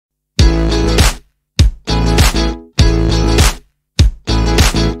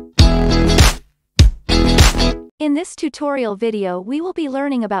In this tutorial video we will be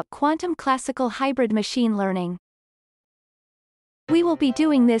learning about quantum classical hybrid machine learning. We will be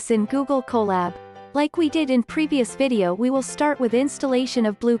doing this in Google Colab. Like we did in previous video, we will start with installation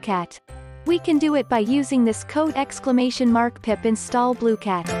of Blueqat. We can do it by using this code !pip install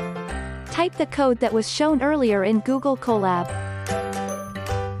Blueqat. Type the code that was shown earlier in Google Colab.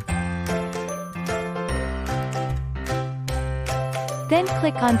 Then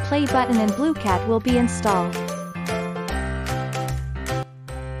click on play button and Blueqat will be installed.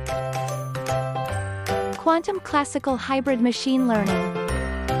 Quantum classical hybrid machine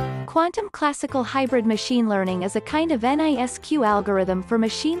learning. Quantum classical hybrid machine learning is a kind of NISQ algorithm for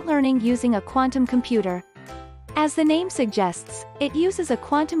machine learning using a quantum computer. As the name suggests, it uses a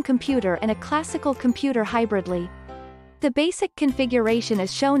quantum computer and a classical computer hybridly. The basic configuration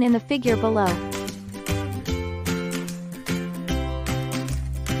is shown in the figure below.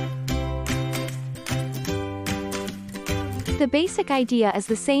 The basic idea is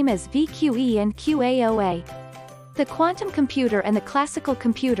the same as VQE and QAOA. The quantum computer and the classical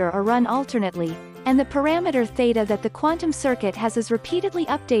computer are run alternately, and the parameter theta that the quantum circuit has is repeatedly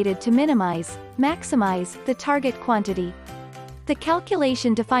updated to maximize the target quantity. The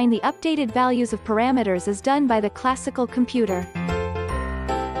calculation to find the updated values of parameters is done by the classical computer.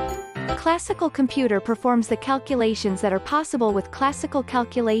 Classical computer performs the calculations that are possible with classical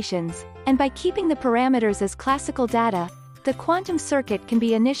calculations, and by keeping the parameters as classical data, the quantum circuit can be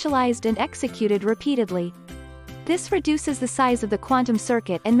initialized and executed repeatedly. This reduces the size of the quantum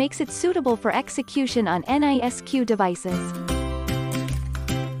circuit and makes it suitable for execution on NISQ devices.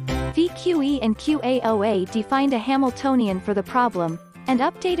 VQE and QAOA defined a Hamiltonian for the problem, and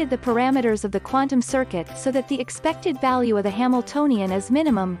updated the parameters of the quantum circuit so that the expected value of the Hamiltonian is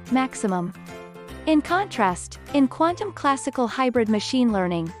maximum. In contrast, in quantum classical hybrid machine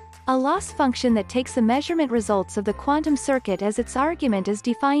learning, a loss function that takes the measurement results of the quantum circuit as its argument is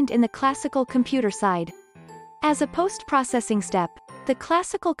defined in the classical computer side. As a post-processing step, the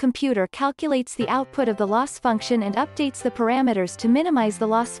classical computer calculates the output of the loss function and updates the parameters to minimize the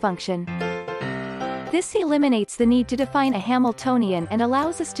loss function. This eliminates the need to define a Hamiltonian and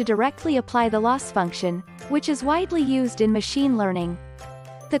allows us to directly apply the loss function, which is widely used in machine learning.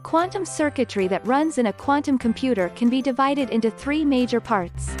 The quantum circuitry that runs in a quantum computer can be divided into three major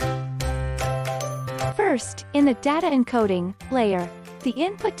parts. First, in the data encoding layer, the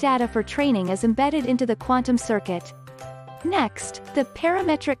input data for training is embedded into the quantum circuit. Next, the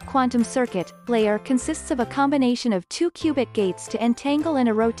parametric quantum circuit layer consists of a combination of two qubit gates to entangle and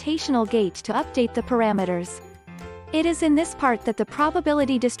a rotational gate to update the parameters. It is in this part that the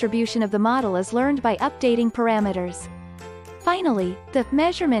probability distribution of the model is learned by updating parameters. Finally, the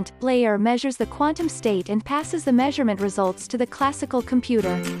measurement layer measures the quantum state and passes the measurement results to the classical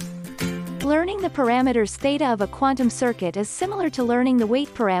computer. Learning the parameters theta of a quantum circuit is similar to learning the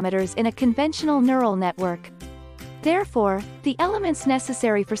weight parameters in a conventional neural network. Therefore, the elements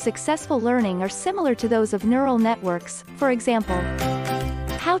necessary for successful learning are similar to those of neural networks, for example,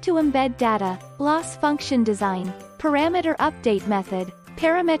 how to embed data, loss function design, parameter update method,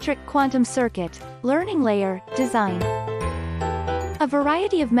 parametric quantum circuit, learning layer, design. A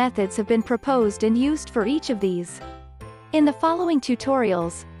variety of methods have been proposed and used for each of these. In the following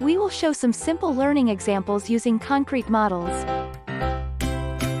tutorials, we will show some simple learning examples using concrete models.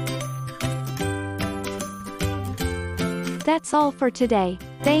 That's all for today.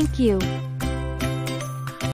 Thank you.